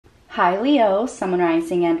Hi Leo, Sun, Moon,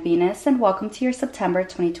 Rising, and Venus, and welcome to your September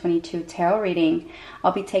 2022 tarot reading.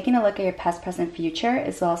 I'll be taking a look at your past, present, future,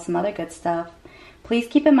 as well as some other good stuff. Please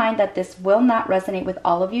keep in mind that this will not resonate with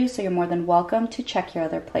all of you, so you're more than welcome to check your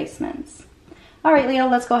other placements. All right, Leo,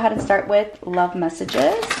 let's go ahead and start with love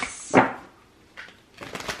messages.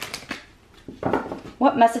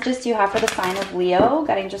 What messages do you have for the sign of Leo,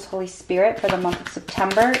 God, Angels, Holy Spirit, for the month of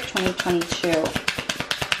September 2022?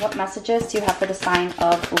 What messages do you have for the sign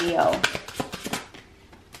of Leo?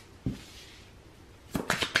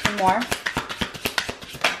 And more.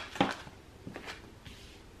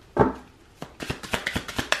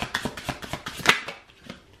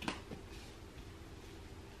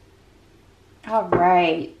 All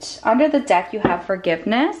right. Under the deck, you have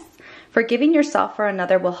forgiveness. Forgiving yourself for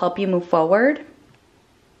another will help you move forward.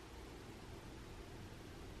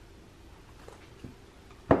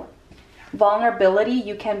 Vulnerability,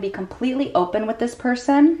 you can be completely open with this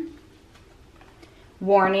person.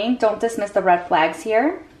 Warning, don't dismiss the red flags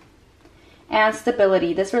here. And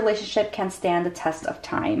stability, this relationship can stand the test of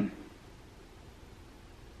time.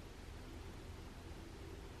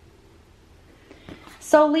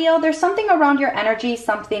 So Leo, there's something around your energy,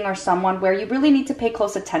 something or someone where you really need to pay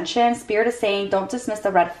close attention. Spirit is saying don't dismiss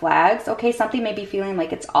the red flags. Okay, something may be feeling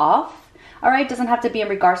like it's off. All right, doesn't have to be in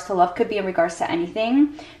regards to love, could be in regards to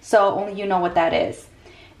anything. So only you know what that is.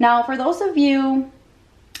 Now, for those of you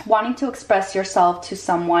wanting to express yourself to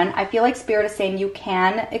someone, I feel like Spirit is saying you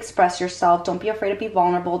can express yourself. Don't be afraid to be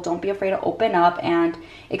vulnerable. Don't be afraid to open up and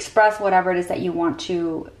express whatever it is that you want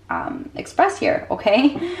to express here,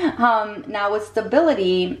 okay? Now, with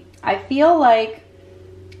stability, I feel like,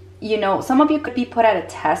 you know, some of you could be put at a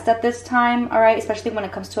test at this time, all right? Especially when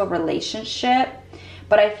it comes to a relationship.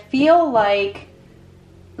 But I feel like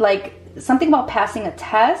something about passing a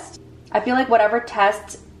test. I feel like whatever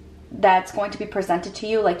test that's going to be presented to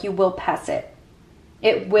you, like you will pass it.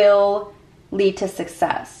 It will lead to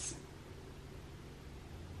success.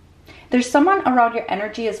 There's someone around your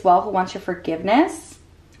energy as well who wants your forgiveness.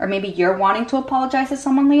 Or maybe you're wanting to apologize to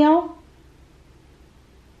someone, Leo.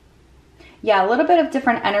 Yeah, a little bit of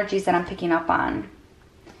different energies that I'm picking up on.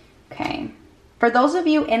 Okay. For those of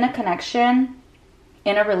you in a connection,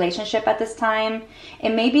 in a relationship at this time, it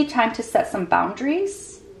may be time to set some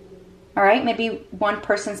boundaries. All right, maybe one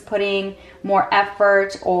person's putting more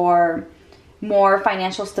effort or more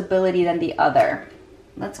financial stability than the other.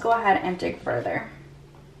 Let's go ahead and dig further.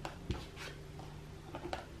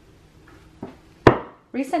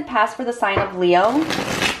 Recent past for the sign of Leo.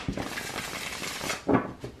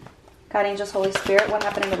 God, Angels, Holy Spirit, what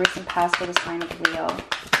happened in the recent past for the sign of Leo?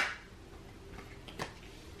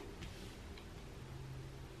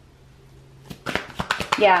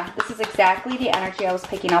 Yeah, this is exactly the energy I was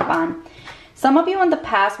picking up on. Some of you in the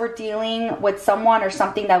past were dealing with someone or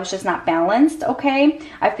something that was just not balanced, okay?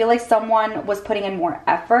 I feel like someone was putting in more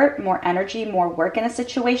effort, more energy, more work in a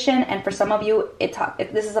situation. And for some of you,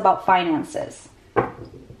 this is about finances.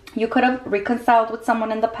 You could have reconciled with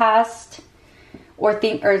someone in the past, or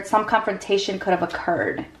some confrontation could have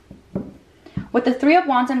occurred. With the Three of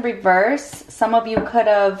Wands in reverse, some of you could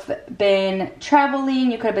have been traveling,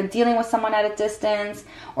 you could have been dealing with someone at a distance,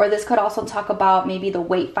 or this could also talk about maybe the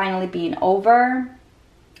wait finally being over.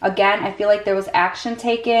 Again, I feel like there was action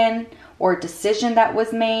taken or decision that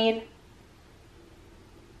was made.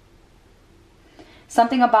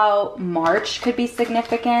 Something about March could be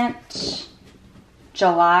significant.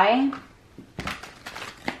 July.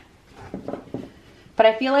 But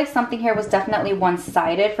I feel like something here was definitely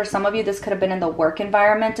one-sided. For some of you, this could have been in the work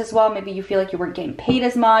environment as well. Maybe you feel like you weren't getting paid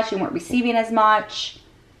as much, you weren't receiving as much.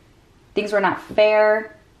 Things were not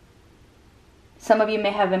fair. Some of you may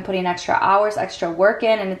have been putting extra hours, extra work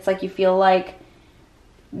in, and it's like you feel like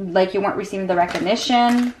you weren't receiving the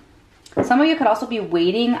recognition. Some of you could also be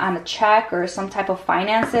waiting on a check or some type of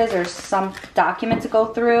finances or some document to go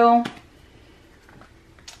through.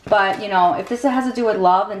 But, you know, if this has to do with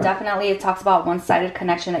love, then definitely it talks about one-sided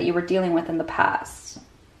connection that you were dealing with in the past.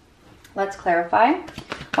 Let's clarify.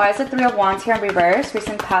 Why is the Three of Wands here in reverse?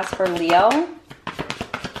 Recent past for Leo.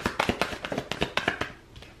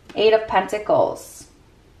 Eight of Pentacles.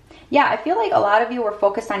 Yeah, I feel like a lot of you were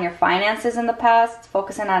focused on your finances in the past,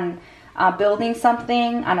 focusing on building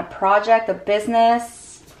something, on a project, a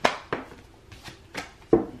business.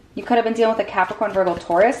 You could have been dealing with a Capricorn, Virgo,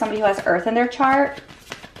 Taurus, somebody who has Earth in their chart.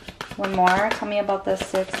 One more. Tell me about the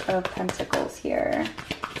Six of Pentacles here.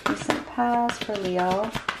 Recent past for Leo.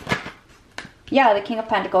 Yeah, the King of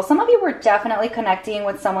Pentacles. Some of you were definitely connecting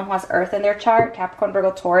with someone who has Earth in their chart, Capricorn,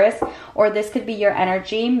 Virgo, Taurus, or this could be your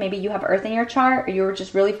energy. Maybe you have Earth in your chart, or you were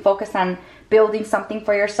just really focused on building something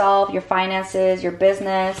for yourself, your finances, your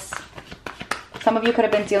business. Some of you could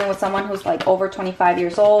have been dealing with someone who's like over 25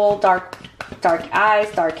 years old, dark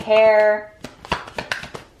eyes, dark hair.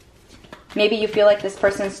 Maybe you feel like this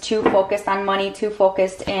person's too focused on money, too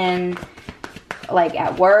focused in like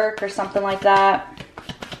at work or something like that.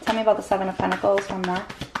 Tell me about the Seven of Pentacles, one more.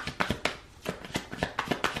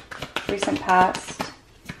 Recent past.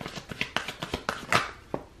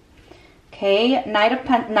 Okay, Knight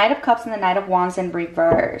of Cups and the Knight of Wands in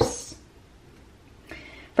reverse.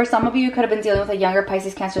 For some of you, you could have been dealing with a younger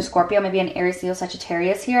Pisces, Cancer, Scorpio, maybe an Aries, Leo,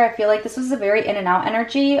 Sagittarius here. I feel like this was a very in and out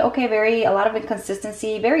energy. Okay, a lot of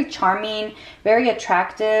inconsistency, very charming, very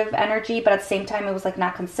attractive energy, but at the same time, it was like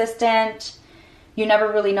not consistent. You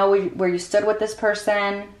never really know where you stood with this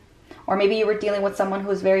person. Or maybe you were dealing with someone who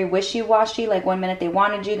was very wishy-washy, like one minute they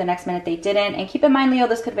wanted you, the next minute they didn't. And keep in mind, Leo,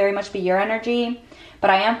 this could very much be your energy. But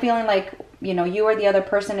I am feeling like, you know, you or the other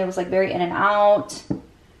person, it was like very in and out.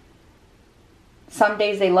 Some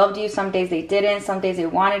days they loved you, some days they didn't. Some days they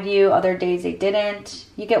wanted you, other days they didn't.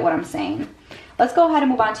 You get what I'm saying. Let's go ahead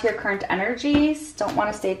and move on to your current energies. Don't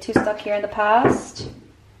want to stay too stuck here in the past.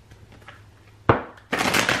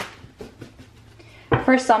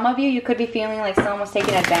 For some of you, you could be feeling like someone was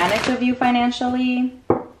taking advantage of you financially.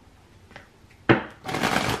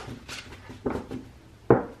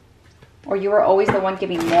 Or you were always the one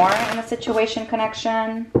giving more in a situation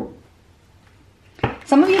connection.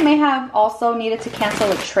 Some of you may have also needed to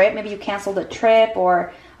cancel a trip. Maybe you canceled a trip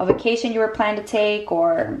or a vacation you were planning to take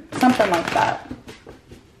or something like that.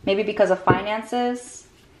 Maybe because of finances.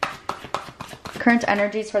 Current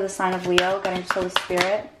energies for the sign of Leo, guiding Holy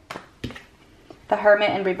Spirit. The Hermit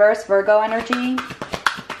in reverse, Virgo energy.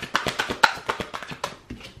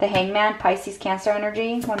 The Hangman, Pisces, Cancer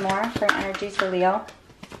energy. One more, current energies for Leo.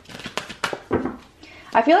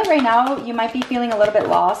 I feel like right now you might be feeling a little bit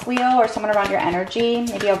lost, Leo, or someone around your energy,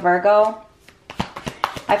 maybe a Virgo.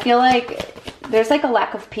 I feel like there's like a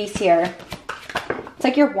lack of peace here. It's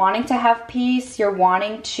like you're wanting to have peace. You're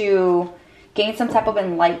wanting to gain some type of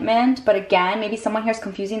enlightenment. But again, maybe someone here is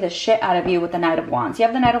confusing the shit out of you with the Knight of Wands. You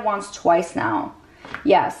have the Knight of Wands twice now.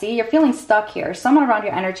 Yeah, see, you're feeling stuck here. Someone around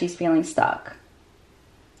your energy is feeling stuck.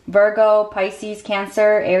 Virgo, Pisces,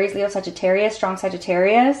 Cancer, Aries, Leo, Sagittarius, strong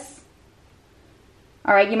Sagittarius.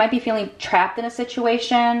 All right, you might be feeling trapped in a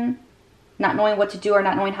situation, not knowing what to do or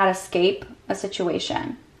not knowing how to escape a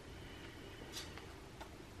situation.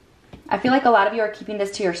 I feel like a lot of you are keeping this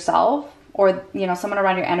to yourself, or, you know, someone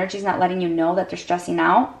around your energy is not letting you know that they're stressing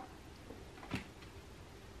out.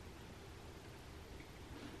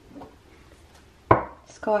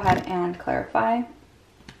 Let's go ahead and clarify.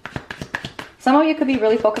 Some of you could be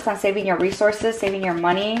really focused on saving your resources, saving your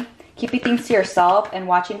money, keeping things to yourself and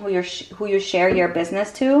watching who you share your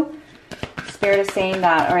business to. Spirit is saying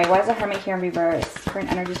that. All right, why is the Hermit here in reverse?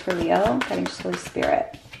 Current energies for Leo, guiding Holy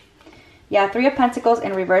Spirit. Yeah, Three of Pentacles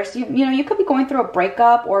in reverse. You know, you could be going through a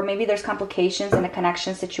breakup, or maybe there's complications in a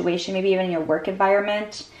connection situation, maybe even in your work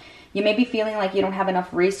environment. You may be feeling like you don't have enough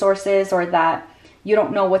resources, or that you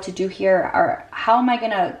don't know what to do here, or how am I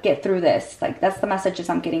going to get through this? Like, that's the messages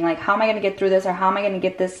I'm getting. Like, how am I going to get through this, or how am I going to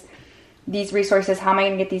get these resources? How am I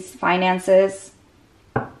going to get these finances?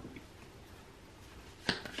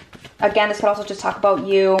 Again, this could also just talk about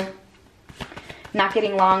you not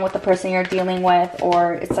getting along with the person you're dealing with,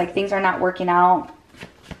 or it's like things are not working out.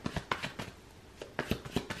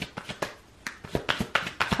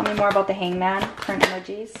 Tell me more about the Hangman, current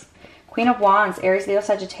energies. Queen of Wands, Aries, Leo,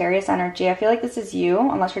 Sagittarius energy. I feel like this is you,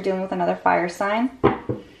 unless you're dealing with another fire sign.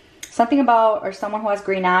 Something about, or someone who has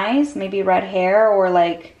green eyes, maybe red hair, or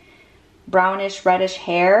like brownish, reddish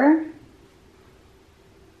hair.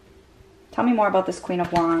 Tell me more about this Queen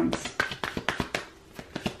of Wands.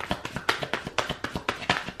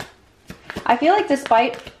 I feel like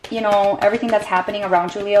despite, you know, everything that's happening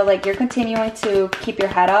around you, Leo, like you're continuing to keep your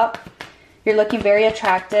head up. You're looking very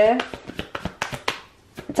attractive.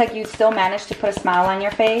 It's like you still managed to put a smile on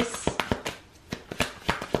your face.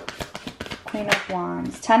 Queen of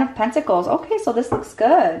Wands. Ten of Pentacles. Okay, so this looks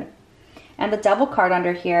good. And the Devil card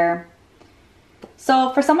under here.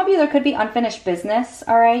 So for some of you, there could be unfinished business,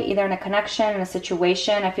 all right? Either in a connection, in a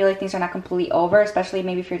situation. I feel like things are not completely over, especially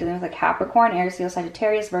maybe if you're dealing with a Capricorn, Aries, Leo,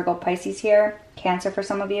 Sagittarius, Virgo, Pisces here. Cancer for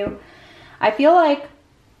some of you. I feel like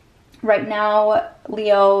right now,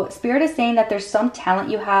 Leo, Spirit is saying that there's some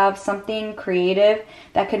talent you have, something creative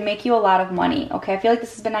that could make you a lot of money, okay? I feel like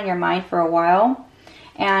this has been on your mind for a while.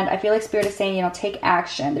 And I feel like Spirit is saying, you know, take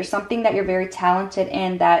action. There's something that you're very talented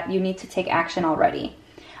in that you need to take action already.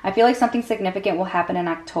 I feel like something significant will happen in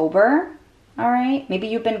October, all right? Maybe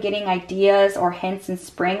you've been getting ideas or hints in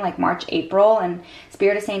spring, like March, April, and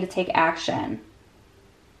Spirit is saying to take action.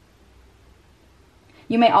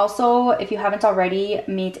 You may also, if you haven't already,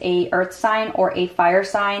 meet a earth sign or a fire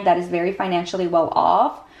sign that is very financially well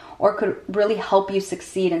off or could really help you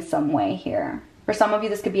succeed in some way here. For some of you,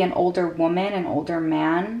 this could be an older woman, an older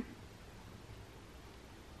man.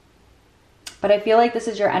 But I feel like this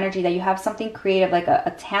is your energy, that you have something creative, like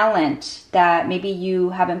a talent that maybe you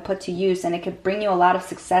haven't put to use, and it could bring you a lot of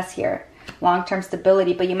success here. Long-term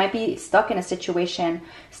stability, but you might be stuck in a situation,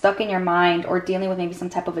 stuck in your mind, or dealing with maybe some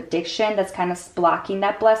type of addiction that's kind of blocking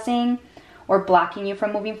that blessing or blocking you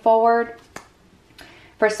from moving forward.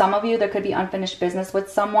 For some of you, there could be unfinished business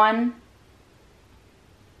with someone.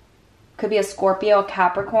 Could be a Scorpio, a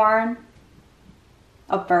Capricorn,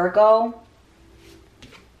 a Virgo.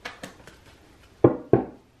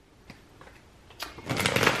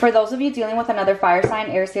 For those of you dealing with another fire sign,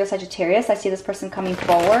 Aries, Leo, Sagittarius, I see this person coming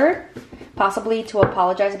forward, possibly to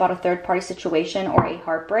apologize about a third-party situation or a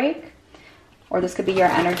heartbreak. Or this could be your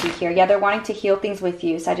energy here. Yeah, they're wanting to heal things with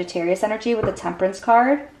you. Sagittarius energy with the Temperance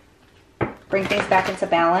card. Bring things back into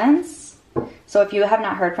balance. So if you have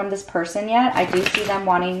not heard from this person yet, I do see them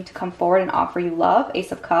wanting to come forward and offer you love.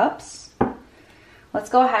 Ace of Cups. Let's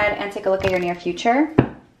go ahead and take a look at your near future.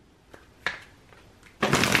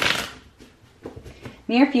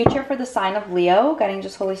 Near future for the sign of Leo. Guiding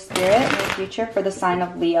just Holy Spirit. Near future for the sign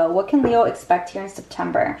of Leo. What can Leo expect here in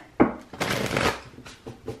September?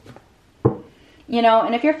 You know,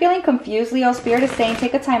 and if you're feeling confused, Leo, Spirit is saying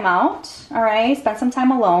take a time out. All right. Spend some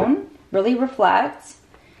time alone. Really reflect.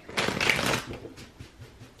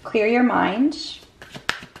 Clear your mind.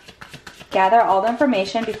 Gather all the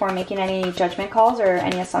information before making any judgment calls or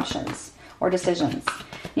any assumptions or decisions.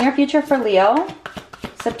 Near future for Leo,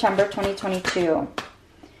 September 2022.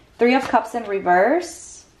 3 of Cups in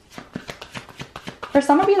reverse. For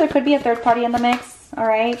some of you, there could be a third party in the mix, all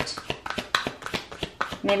right?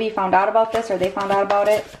 Maybe you found out about this or they found out about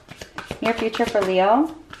it. Near future for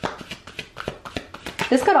Leo.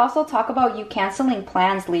 This could also talk about you canceling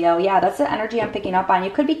plans, Leo. Yeah, that's the energy I'm picking up on.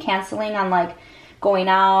 You could be canceling on like going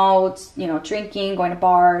out, you know, drinking, going to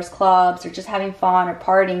bars, clubs, or just having fun or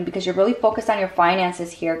partying because you're really focused on your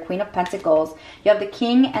finances here. Queen of Pentacles. You have the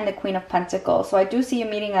King and the Queen of Pentacles. So I do see you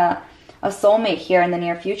meeting a soulmate here in the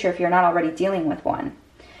near future if you're not already dealing with one.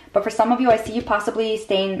 But for some of you, I see you possibly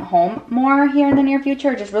staying home more here in the near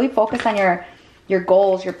future. Just really focus on your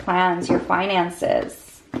goals, your plans, your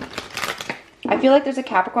finances. I feel like there's a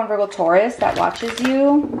Capricorn, Virgo, Taurus that watches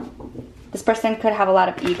you. This person could have a lot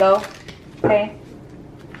of ego. Okay.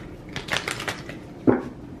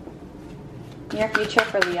 Near future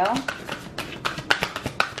for Leo.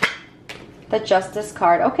 The Justice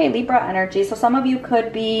card. Okay, Libra energy. So some of you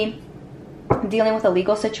could be dealing with a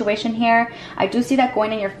legal situation here. I do see that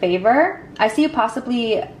going in your favor. I see you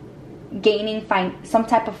possibly gaining some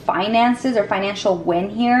type of finances or financial win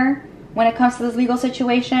here when it comes to this legal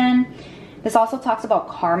situation. This also talks about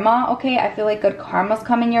karma. Okay, I feel like good karma's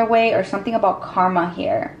coming your way or something about karma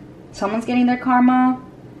here. Someone's getting their karma.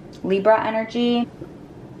 Libra energy.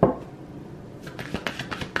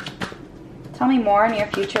 Tell me more. Near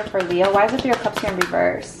future for Leo. Why is the 3 of Cups here in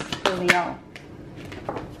reverse for Leo?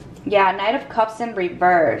 Yeah, Knight of Cups in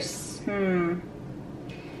reverse.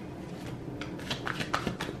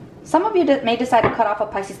 Some of you may decide to cut off a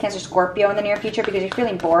Pisces, Cancer, Scorpio in the near future because you're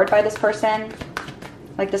feeling bored by this person.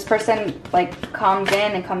 Like this person like comes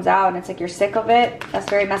in and comes out and it's like you're sick of it. That's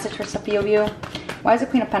very message for some of you. Why is the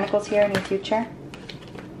Queen of Pentacles here in the future?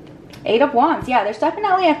 8 of Wands. Yeah, there's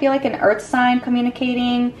definitely, I feel like, an earth sign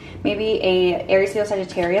communicating. Maybe a Aries, Leo,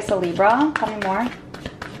 Sagittarius, a Libra. Tell me more.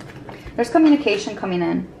 There's communication coming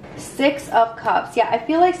in. 6 of Cups. Yeah, I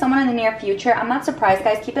feel like someone in the near future. I'm not surprised,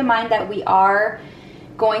 guys. Keep in mind that we are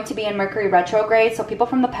going to be in Mercury retrograde. So people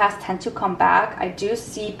from the past tend to come back. I do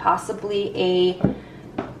see possibly a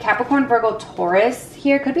Capricorn, Virgo, Taurus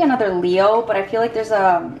here. Could be another Leo, but I feel like there's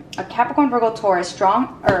a Capricorn, Virgo, Taurus,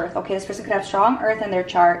 strong earth. Okay, this person could have strong earth in their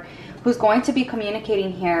chart who's going to be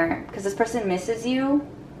communicating here because this person misses you.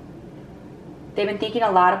 They've been thinking a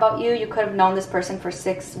lot about you. You could have known this person for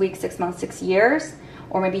 6 weeks, 6 months, 6 years.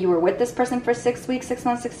 Or maybe you were with this person for 6 weeks, 6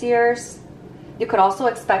 months, 6 years. You could also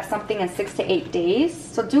expect something in 6 to 8 days.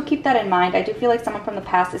 So do keep that in mind. I do feel like someone from the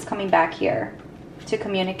past is coming back here to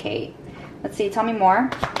communicate. Let's see, tell me more.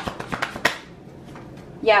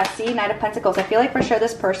 Yeah, see, Knight of Pentacles. I feel like for sure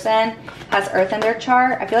this person has earth in their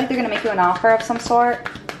chart. I feel like they're going to make you an offer of some sort.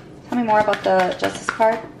 Tell me more about the Justice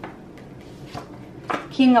card.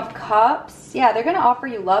 King of Cups. Yeah, they're going to offer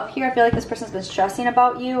you love here. I feel like this person's been stressing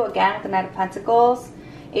about you. Again, with the Knight of Pentacles.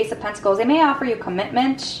 Ace of Pentacles. They may offer you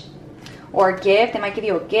commitment or a gift. They might give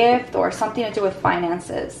you a gift or something to do with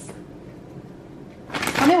finances.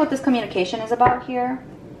 Tell me what this communication is about here.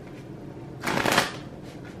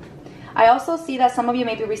 I also see that some of you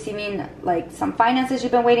may be receiving like some finances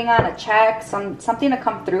you've been waiting on, a check, something to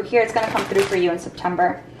come through here. It's going to come through for you in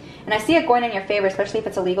September. And I see it going in your favor, especially if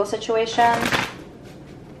it's a legal situation.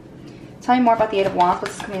 Tell me more about the Eight of Wands.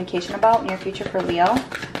 What's this communication about? Near future for Leo.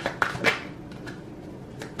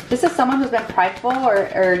 This is someone who's been prideful,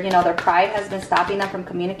 or you know, their pride has been stopping them from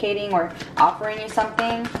communicating or offering you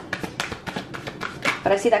something.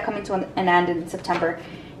 But I see that coming to an end in September.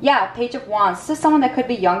 Yeah, Page of Wands. This is someone that could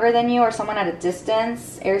be younger than you or someone at a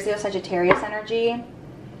distance. Aries, Leo, Sagittarius energy.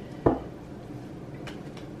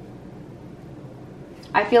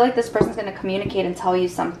 I feel like this person's going to communicate and tell you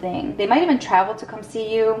something. They might even travel to come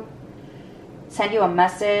see you, send you a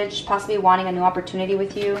message, possibly wanting a new opportunity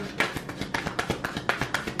with you.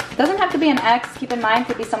 Doesn't have to be an ex. Keep in mind,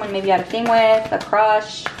 could be someone maybe you had a thing with, a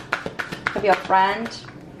crush, could be a friend.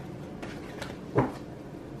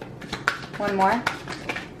 One more.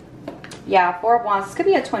 Yeah, Four of Wands. This could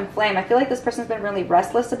be a twin flame. I feel like this person's been really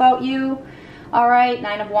restless about you. All right,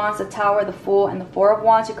 Nine of Wands, the Tower, the Fool, and the Four of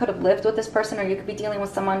Wands. You could have lived with this person, or you could be dealing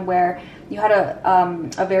with someone where you had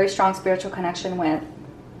a very strong spiritual connection with.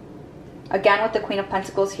 Again, with the Queen of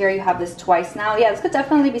Pentacles here, you have this twice now. Yeah, this could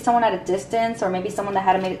definitely be someone at a distance, or maybe someone that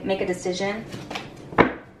had to make a decision.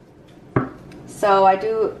 So I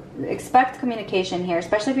do expect communication here,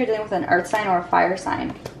 especially if you're dealing with an earth sign or a fire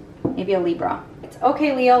sign. Maybe a Libra.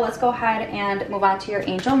 Okay, Leo, let's go ahead and move on to your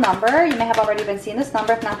angel number. You may have already been seeing this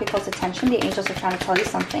number. If not, pay close attention. The angels are trying to tell you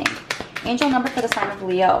something. Angel number for the sign of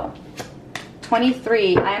Leo.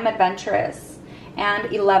 23, I am adventurous.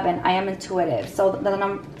 And 11, I am intuitive. So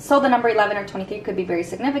the number 11 or 23 could be very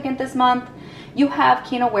significant this month. You have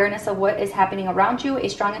keen awareness of what is happening around you. A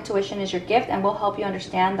strong intuition is your gift and will help you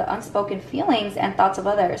understand the unspoken feelings and thoughts of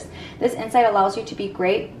others. This insight allows you to be a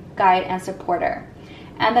great guide and supporter.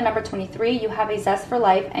 And the number 23, you have a zest for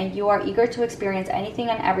life and you are eager to experience anything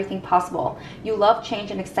and everything possible. You love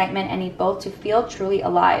change and excitement and need both to feel truly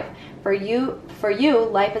alive. For you,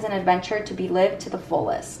 life is an adventure to be lived to the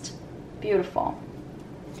fullest. Beautiful.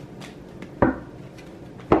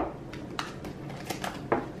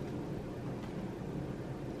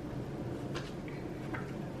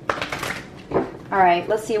 All right,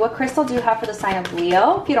 let's see. What crystal do you have for the sign of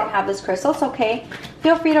Leo? If you don't have this crystal, it's okay.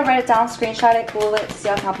 Feel free to write it down, screenshot it, Google it to see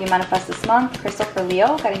how it can help you manifest this month. Crystal for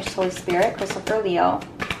Leo, Guiding Holy Spirit, crystal for Leo.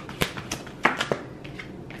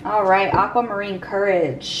 All right, Aquamarine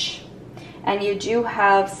Courage. And you do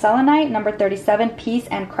have Selenite, number 37, Peace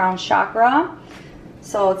and Crown Chakra.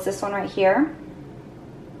 So it's this one right here.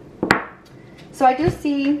 So I do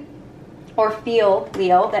see or feel,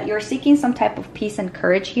 Leo, that you're seeking some type of peace and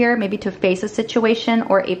courage here, maybe to face a situation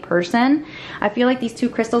or a person. I feel like these two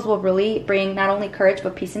crystals will really bring not only courage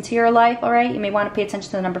but peace into your life. All right, you may want to pay attention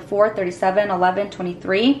to the number 4, 37, 11,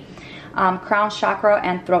 23, crown chakra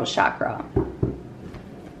and throat chakra.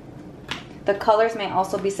 The colors may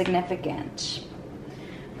also be significant.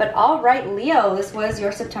 But all right, Leo, this was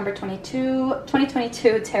your September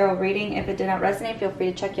 2022 tarot reading. If it did not resonate, feel free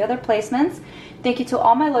to check your other placements. Thank you to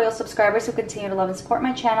all my loyal subscribers who continue to love and support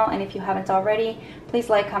my channel. And if you haven't already, please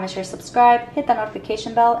like, comment, share, subscribe, hit that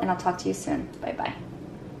notification bell, and I'll talk to you soon. Bye-bye.